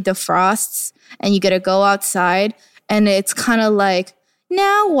finally defrosts and you get to go outside. And it's kind of like,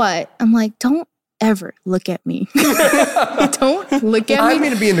 now what? I'm like, don't ever look at me. Don't look at me. I'm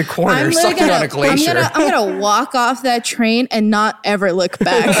going to be in the corner sucking on a glacier. I'm going to walk off that train and not ever look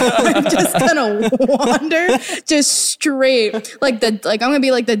back. I'm just going to wander just straight. I'm going to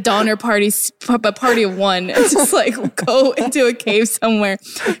be like the Donner Party of one. And just like go into a cave somewhere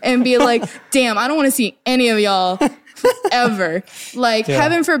and be like, damn, I don't want to see any of y'all ever.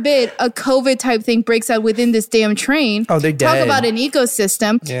 Heaven forbid a COVID type thing breaks out within this damn train. Oh, they're dead. Talk about an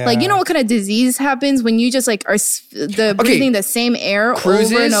ecosystem. Yeah. What kind of disease happens when you just are breathing the same air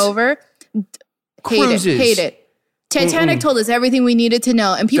Cruises? over and over? Hate it. Titanic told us everything we needed to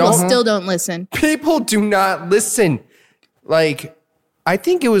know, and people still don't listen. People do not listen. Like, I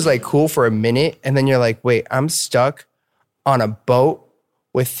think it was like cool for a minute, and then you're like, wait, I'm stuck on a boat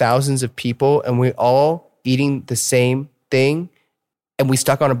with thousands of people, and we all eating the same thing, and we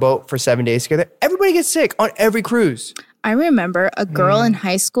stuck on a boat for 7 days together. Everybody gets sick on every cruise. I remember a girl in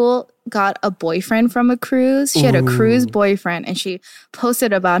high school got a boyfriend from a cruise. She had a cruise boyfriend, and she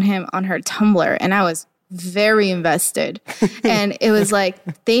posted about him on her Tumblr, and I was very invested. And it was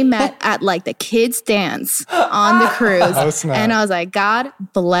like they met at like the kids' dance on the cruise. Oh, snap. And I was like, God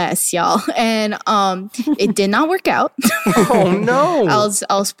bless y'all. And it did not work out. Oh no.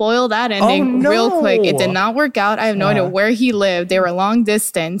 I'll spoil that ending real quick. It did not work out. I have no idea where he lived. They were long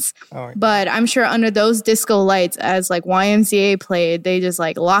distance. But I'm sure under those disco lights, as like YMCA played, they just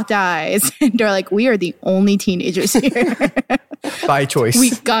like locked eyes. And they're like, we are the only teenagers here. By choice.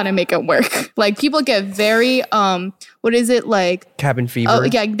 We gotta make it work. Like people get very what is it like? Cabin fever. Oh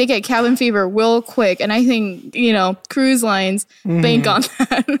yeah, they get cabin fever real quick, and I think cruise lines bank on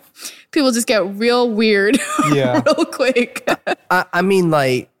that. People just get real weird, real quick. I mean,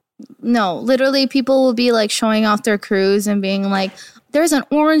 like, no, literally, people will be like showing off their cruise and being like, "There's an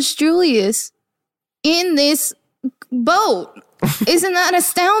Orange Julius in this boat." Isn't that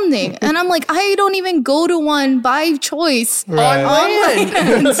astounding? And I'm like, I don't even go to one by choice on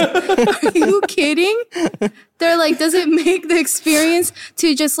land. Are you kidding? They're like, does it make the experience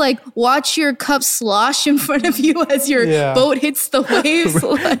to just like watch your cup slosh in front of you as your boat hits the waves?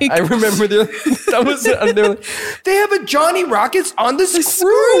 Like, I remember they're like, they have a Johnny Rockets on this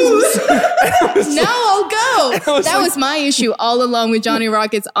cruise. Now I'll go. That was my issue all along with Johnny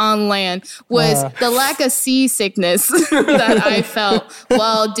Rockets on land was the lack of seasickness that I felt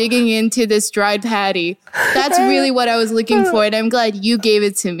while digging into this dried patty. That's really what I was looking for, and I'm glad you gave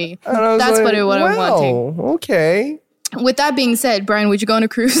it to me. That's like, what I'm wanting. Okay. With that being said, Brian, would you go on a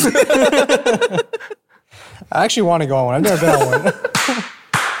cruise? I actually want to go on one. I've never been on one.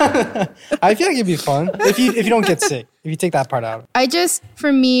 I feel like it'd be fun if you don't get sick. If you take that part out.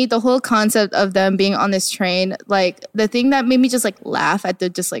 For me, the whole concept of them being on this train, like the thing that made me just like laugh at the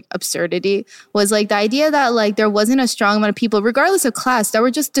just like absurdity was like the idea that like there wasn't a strong amount of people, regardless of class, that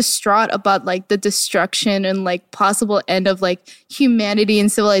were just distraught about like the destruction and like possible end of like humanity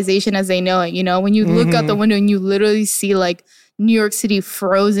and civilization as they know it. When you look out the window and you literally see like New York City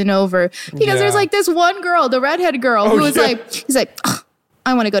frozen over because there's like this one girl, the redhead girl, who was like, he's like,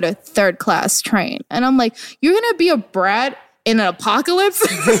 I want to go to a third class train. And I'm like, you're going to be a brat in an apocalypse?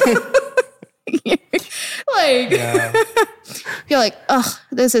 You're like, ugh,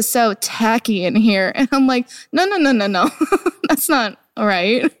 this is so tacky in here. And I'm like, no. That's not all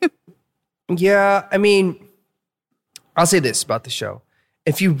right. Yeah, I mean, I'll say this about the show.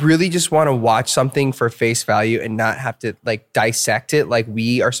 If you really just want to watch something for face value and not have to like dissect it like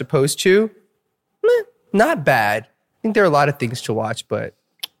we are supposed to, not bad. I think there are a lot of things to watch, but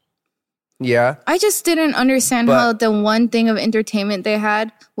yeah. I just didn't understand how the one thing of entertainment they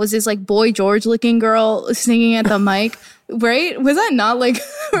had was this like Boy George looking girl singing at the mic. Right? Was that not like,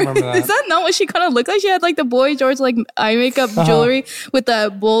 is that not what she kind of looked like? She had like the Boy George like eye makeup jewelry with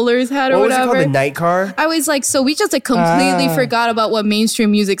the bowler's hat or whatever. What was it called? The night car? I was like, so we just like completely forgot about what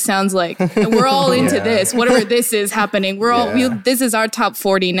mainstream music sounds like. And we're all into this. Whatever this is happening. We're all, this is our top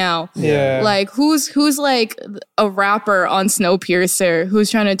 40 now. Yeah. Like who's like a rapper on Snowpiercer who's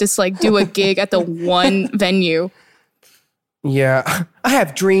trying to just like do a gig at the one venue? Yeah. I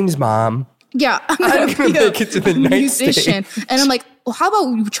have dreams, Mom. Yeah, I'm gonna make it to the next musician. stage. And I'm like, well, how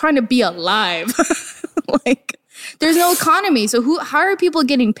about you trying to be alive? Like, there's no economy. So how are people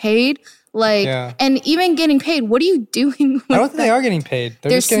getting paid? Like, and even getting paid, what are you doing with I don't think they are getting paid.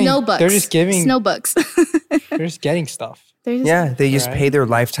 They're snowbucks. They're just giving snowbucks. They're just getting stuff. They just pay their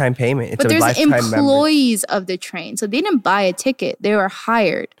lifetime payment. It's but a there's lifetime employees of the train. So they didn't buy a ticket. They were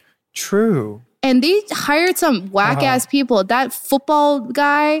hired. True. And they hired some whack-ass people. That football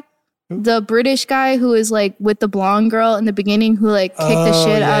guy, the British guy who is like with the blonde girl in the beginning who like kicked the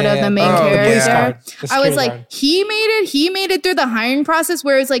shit out of the main character. I was like, he made it through the hiring process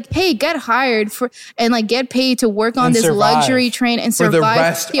where it's like, hey, get hired for and like get paid to work on this luxury train and survive for the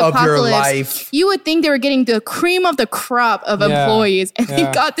rest the of your apocalypse. life. You would think they were getting the cream of the crop of employees, and they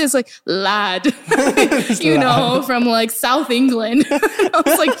got this like lad, from like South England. I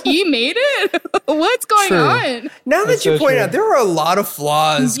was like, he made it. What's going on? Now that you point out, there are a lot of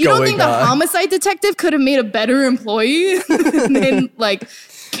flaws. You don't think the homicide detective could have made a better employee than like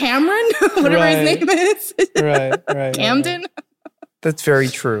Cameron, whatever his name is? Right. Camden? That's very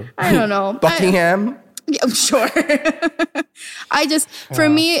true. I don't know. Buckingham? Yeah, sure. For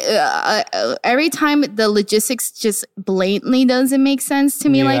me, every time the logistics just blatantly doesn't make sense to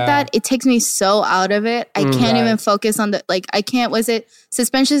me like that, it takes me so out of it. I can't even focus on I can't,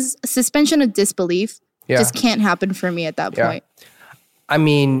 suspension of disbelief? Just can't happen for me at that point. I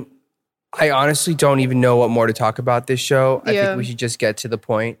mean, I honestly don't even know what more to talk about this show. I think we should just get to the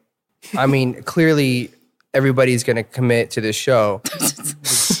point. I mean, clearly everybody's going to commit to this show.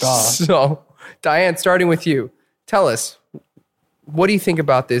 So, Diane, starting with you, tell us, what do you think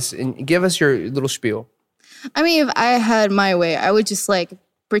about this? And give us your little spiel. I mean, if I had my way, I would just like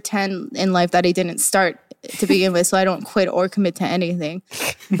pretend in life that I didn't start to begin with, so I don't quit or commit to anything.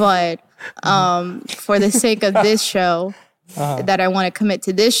 But for the sake of this show, that I want to commit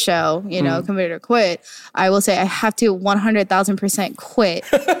to this show, commit or quit, I will say I have to 100,000% quit.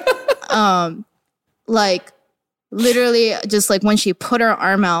 Like literally just like when she put her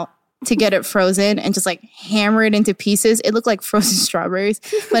arm out to get it frozen and just like hammer it into pieces, it looked like frozen strawberries.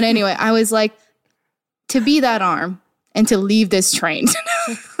 But anyway, I was like, to be that arm and to leave this train.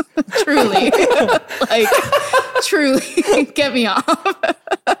 Truly. Like, truly, get me off.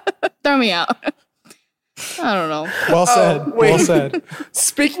 Throw me out. I don't know. Well said. Well said.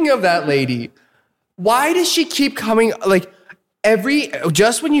 Speaking of that lady, why does she keep coming? Like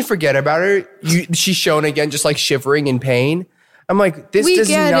just when you forget about her, she's shown again, just like shivering in pain. I'm like, this does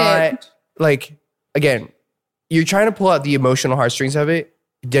not like. Again, you're trying to pull out the emotional heartstrings of it.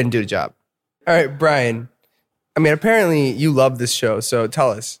 You didn't do the job. All right, Brian. I mean, apparently you love this show, so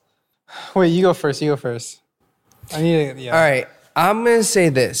tell us. Wait, you go first. I need to. Yeah. All right. I'm going to say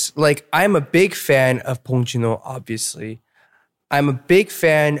this. Like, I'm a big fan of Bong Joon-ho, obviously. I'm a big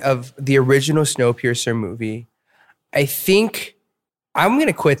fan of the original Snowpiercer movie. I think I'm going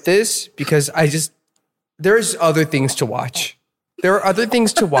to quit this because there's other things to watch. There are other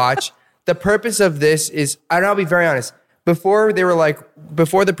things to watch. The purpose of this is, and I'll be very honest, before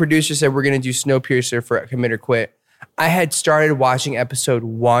the producer said we're going to do Snowpiercer for Commit or Quit, I had started watching episode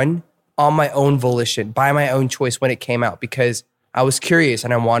 1 on my own volition, by my own choice when it came out because I was curious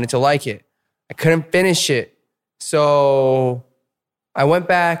and I wanted to like it. I couldn't finish it. So I went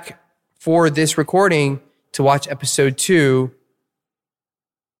back for this recording to watch episode 2.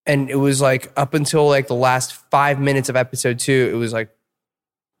 And it was like up until like the last 5 minutes of episode 2, it was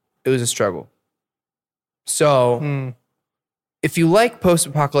a struggle. So if you like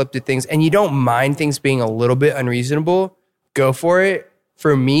post-apocalyptic things and you don't mind things being a little bit unreasonable, go for it.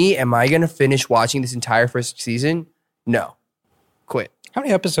 For me, am I going to finish watching this entire first season? No. Quit. How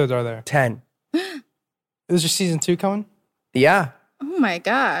many episodes are there? 10. Is there season 2 coming? Yeah. Oh my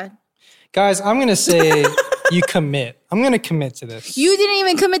God. Guys, I'm going to say you commit. I'm going to commit to this. You didn't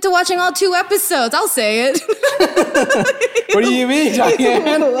even commit to watching all 2 episodes. I'll say it. What do you mean,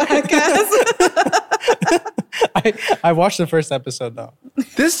 I watched the first episode, though.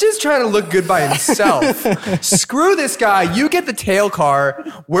 This dude's trying to look good by himself. Screw this guy. You get the tail car.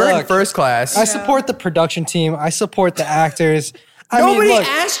 We're in first class. I support the production team. I support the actors. Nobody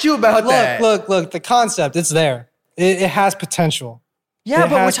asked you about that. Look. The concept, it's there. It has potential. Yeah,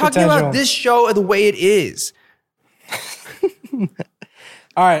 but we're talking about this show the way it is.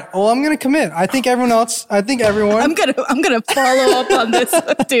 All right. Well, I'm gonna commit. I think everyone. I'm gonna follow up on this,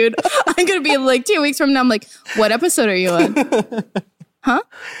 dude. I'm gonna be like 2 weeks from now. I'm like, what episode are you on? Huh?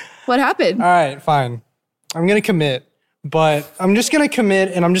 What happened? All right, fine. I'm gonna commit, but I'm just gonna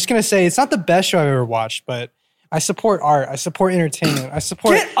commit, and I'm just gonna say it's not the best show I've ever watched, but I support art. I support entertainment. I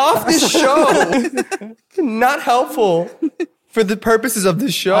support. Get off this show. Not helpful. for the purposes of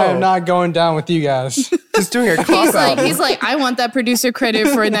the show. I am not going down with you guys. Just doing a cop out. He's like, I want that producer credit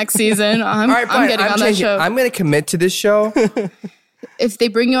for next season. I'm getting on that show. I'm going to commit to this show. If they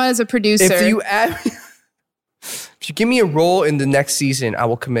bring you on as a producer. If you give me a role in the next season, I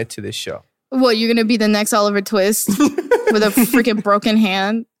will commit to this show. What, you're going to be the next Oliver Twist with a freaking broken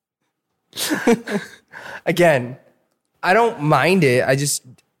hand? Again, I don't mind it.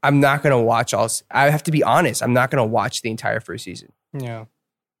 I'm not going to watch I have to be honest. I'm not going to watch the entire first season. Yeah.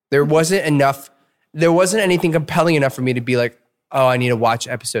 There wasn't anything compelling enough for me to be like, oh, I need to watch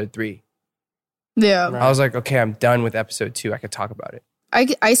episode 3. Yeah. Right. I was like, okay, I'm done with episode 2. I could talk about it.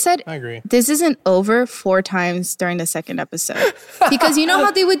 I said, I agree. This isn't over 4 times during the second episode. Because you know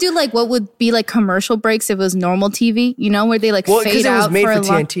how they would do like what would be like commercial breaks if it was normal TV? You know, where they like fade out it was made for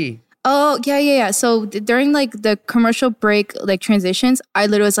long TNT. Oh, yeah. So during like the commercial break, like transitions, I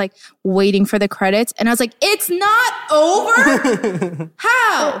literally was like waiting for the credits and I was like, it's not over?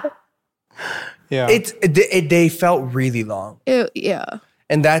 How? Yeah. They felt really long. Yeah.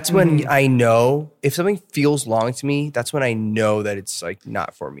 And that's when I know, if something feels long to me, that's when I know that it's like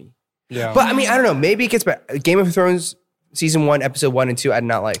not for me. Yeah. But I mean, I don't know. Maybe it gets back. Game of Thrones season 1, episode 1 and 2, I did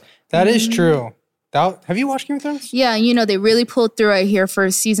not like. That is true. Have you watched Game of Thrones? Yeah, they really pulled through right here for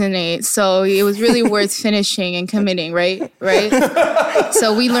season 8. So it was really worth finishing and committing, right?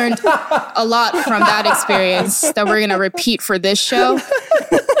 So we learned a lot from that experience that we're going to repeat for this show.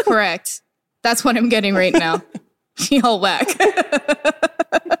 Correct. That's what I'm getting right now. Y'all whack.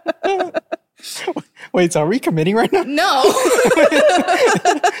 Wait, so are we committing right now? No.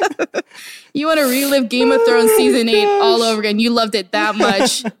 You want to relive Game of Thrones season 8 all over again. You loved it that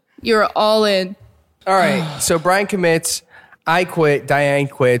much. You're all in. All right. So Brian commits. I quit. Diane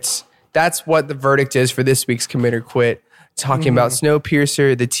quits. That's what the verdict is for this week's Commit or Quit. Talking about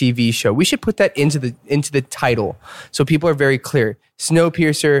Snowpiercer, the TV show. We should put that into the title so people are very clear.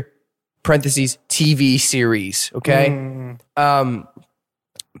 Snowpiercer, parentheses, TV series. Okay?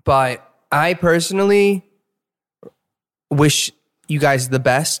 But I personally wish you guys the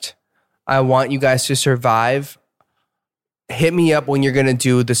best. I want you guys to survive. Hit me up when you're going to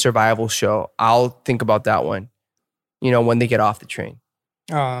do the survival show. I'll think about that one. When they get off the train.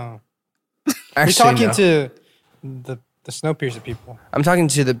 You're Actually, talking to the Snowpiercer people. I'm talking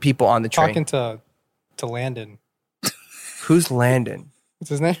to the people on the train. Talking to Landon. Who's Landon? What's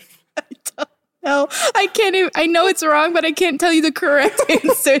his name? No, I can't even, I know it's wrong, but I can't tell you the correct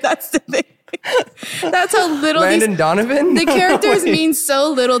answer. That's the thing. That's how little Landon Donovan? The characters mean so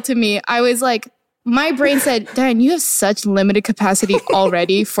little to me. I was like, my brain said, Diane, you have such limited capacity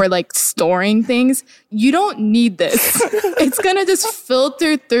already for like storing things. You don't need this. It's going to just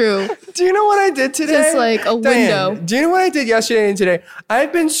filter through. Do you know what I did today? Just like a Diane, window. Do you know what I did yesterday and today?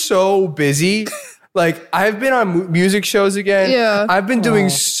 I've been so busy. Like, I've been on music shows again. Yeah. I've been doing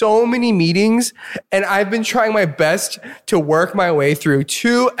so many meetings, and I've been trying my best to work my way through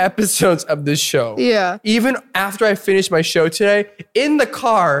 2 episodes of this show. Yeah. Even after I finished my show today, in the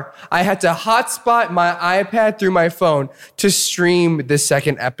car, I had to hotspot my iPad through my phone to stream the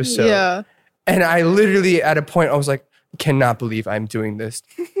second episode. Yeah. And I literally, at a point, I was like, cannot believe I'm doing this.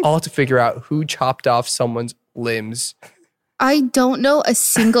 All to figure out who chopped off someone's limbs. I don't know a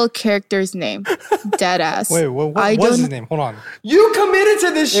single character's name. Dead ass. Wait, what was his name? Hold on. You committed to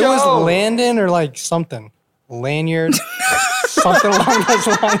this show. It was Landon or like something. Lanyard. Something along those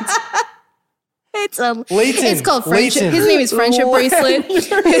lines. It's called Friendship. Leighton. His name is Friendship Bracelet.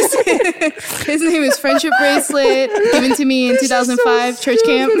 His name is Friendship Bracelet, given to me in 2005 church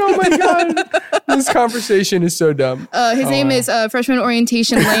camp. Oh my God. This conversation is so dumb. His name is Freshman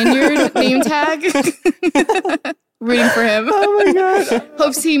Orientation Lanyard name tag. Rooting for him. Oh my God.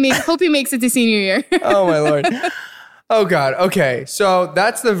 Hope he makes it to senior year. Oh my Lord. Oh God. Okay. So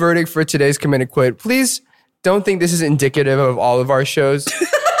that's the verdict for today's Commit or Quit. Please don't think this is indicative of all of our shows.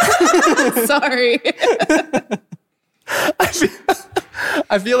 Sorry.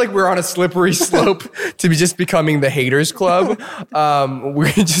 I feel like we're on a slippery slope to be just becoming the haters club.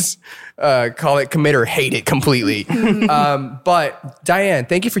 We just call it commit or hate it completely. But Diane,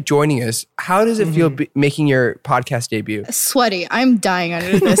 thank you for joining us. How does it feel making your podcast debut? Sweaty. I'm dying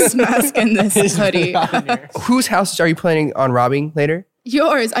under this mask and this hoodie. Whose houses are you planning on robbing later?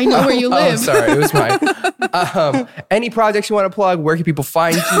 Yours. I know where you live. Oh, sorry. It was mine. Any projects you want to plug? Where can people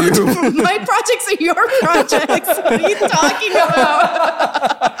find you? My projects are your projects. What are you talking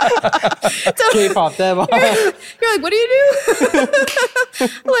about? K-pop demo. You're like, what do you do?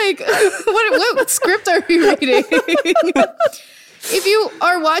 Like, what script are you reading? if you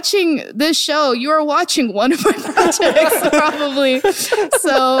are watching this show, you are watching one of my projects, probably.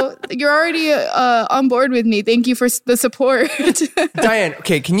 So you're already on board with me. Thank you for the support. Diane,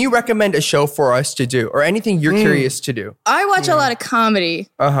 okay, can you recommend a show for us to do or anything you're curious to do? I watch a lot of comedy,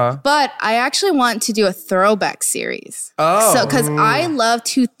 but I actually want to do a throwback series. Oh. So, because I love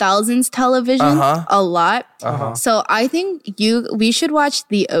 2000s television a lot. So I think we should watch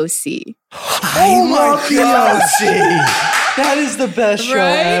The OC. I love the OC. That is the best show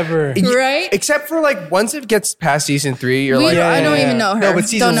ever. Right? Except for like once it gets past season 3, you're like, I don't even know her. No, but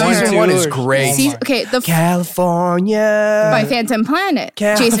season season 1 is great. The California by Phantom Planet.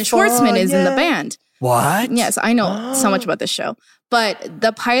 Jason Schwartzman is in the band. What? Yes, I know so much about this show. But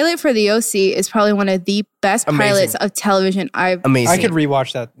the pilot for The OC is probably one of the best pilots of television I've Amazing. I could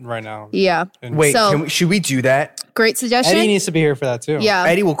rewatch that right now. Yeah. Wait, should we do that? Great suggestion. Eddie needs to be here for that too. Yeah.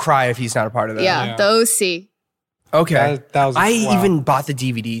 Eddie will cry if he's not a part of that. Yeah, The OC. Okay. That was, I even bought the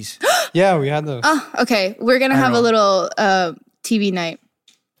DVDs. Yeah, we had those. Oh, okay. We're going to have a little TV night.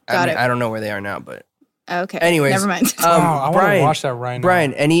 Got it. I don't know where they are now, but okay. anyways. Never mind. I want to watch that right now.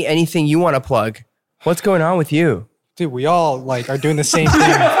 Brian, anything you want to plug? What's going on with you? Dude, we all like are doing the same thing.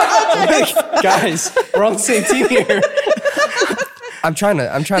 Like, guys, we're on the same team here. I'm trying to.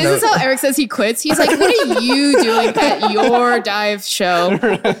 This is how Eric says he quits. He's like, what are you doing at your dive show?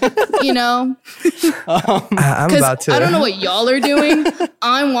 You know? I'm about to. I don't know what y'all are doing.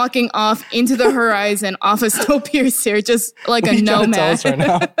 I'm walking off into the horizon off of Snowpiercer, just like a nomad. Right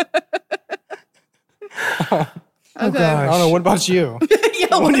now? Okay. I don't know. What about you?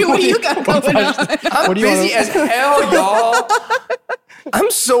 Yeah, what do you got going on? I'm busy as hell, y'all. I'm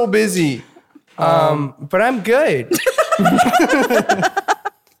so busy. But I'm good.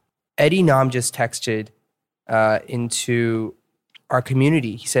 Eddie Nam just texted into our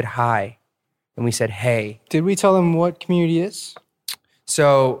community. He said hi. And we said, hey. Did we tell them what community is?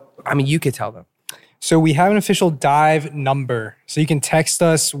 So, I mean, you could tell them. So we have an official dive number. So you can text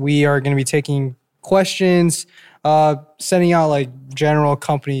us. We are going to be taking questions, sending out like general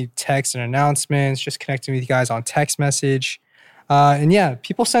company texts and announcements, just connecting with you guys on text message. And yeah,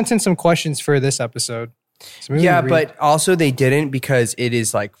 people sent in some questions for this episode. So yeah, but also they didn't because it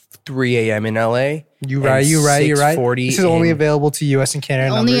is like 3 a.m. in LA. You're right. This is only available to US and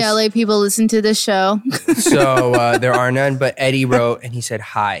Canada only numbers. LA people listen to this show. So there are none, but Eddie wrote and he said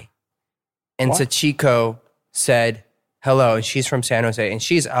hi. And Sachiko said hello, and she's from San Jose, and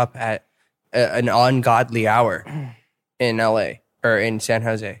she's up at an ungodly hour in LA, or in San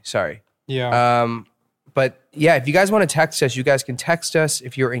Jose, sorry. Yeah. But yeah, if you guys want to text us, you guys can text us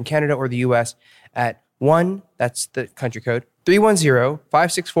if you're in Canada or the US at 1, that's the country code,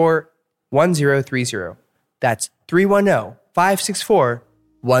 310-564-1030. That's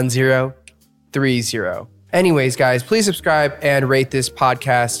 310-564-1030. Anyways, guys, please subscribe and rate this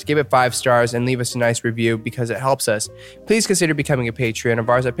podcast. Give it 5 stars and leave us a nice review because it helps us. Please consider becoming a Patreon of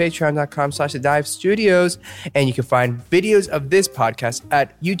ours at patreon.com/thedivestudios. And you can find videos of this podcast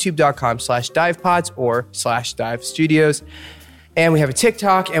at youtube.com/divepods or /divestudios. And we have a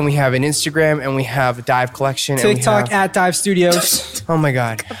TikTok, and we have an Instagram, and we have a dive collection. TikTok at Dive Studios. Oh my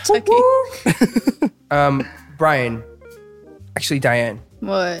God. Brian, actually Diane.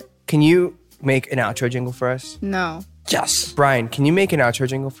 What? Can you make an outro jingle for us? No. Yes. Brian, can you make an outro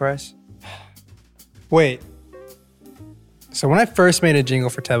jingle for us? Wait. So when I first made a jingle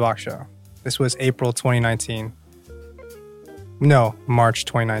for Ted Bach Show, this was April 2019. No, March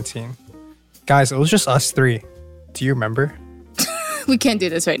 2019. Guys, it was just us 3. Do you remember? We can't do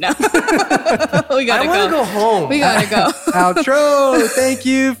this right now. We gotta I want to go home. We gotta go. Outro. Thank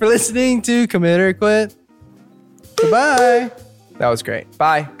you for listening to Commit or Quit. Goodbye. That was great.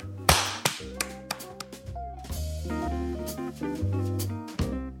 Bye.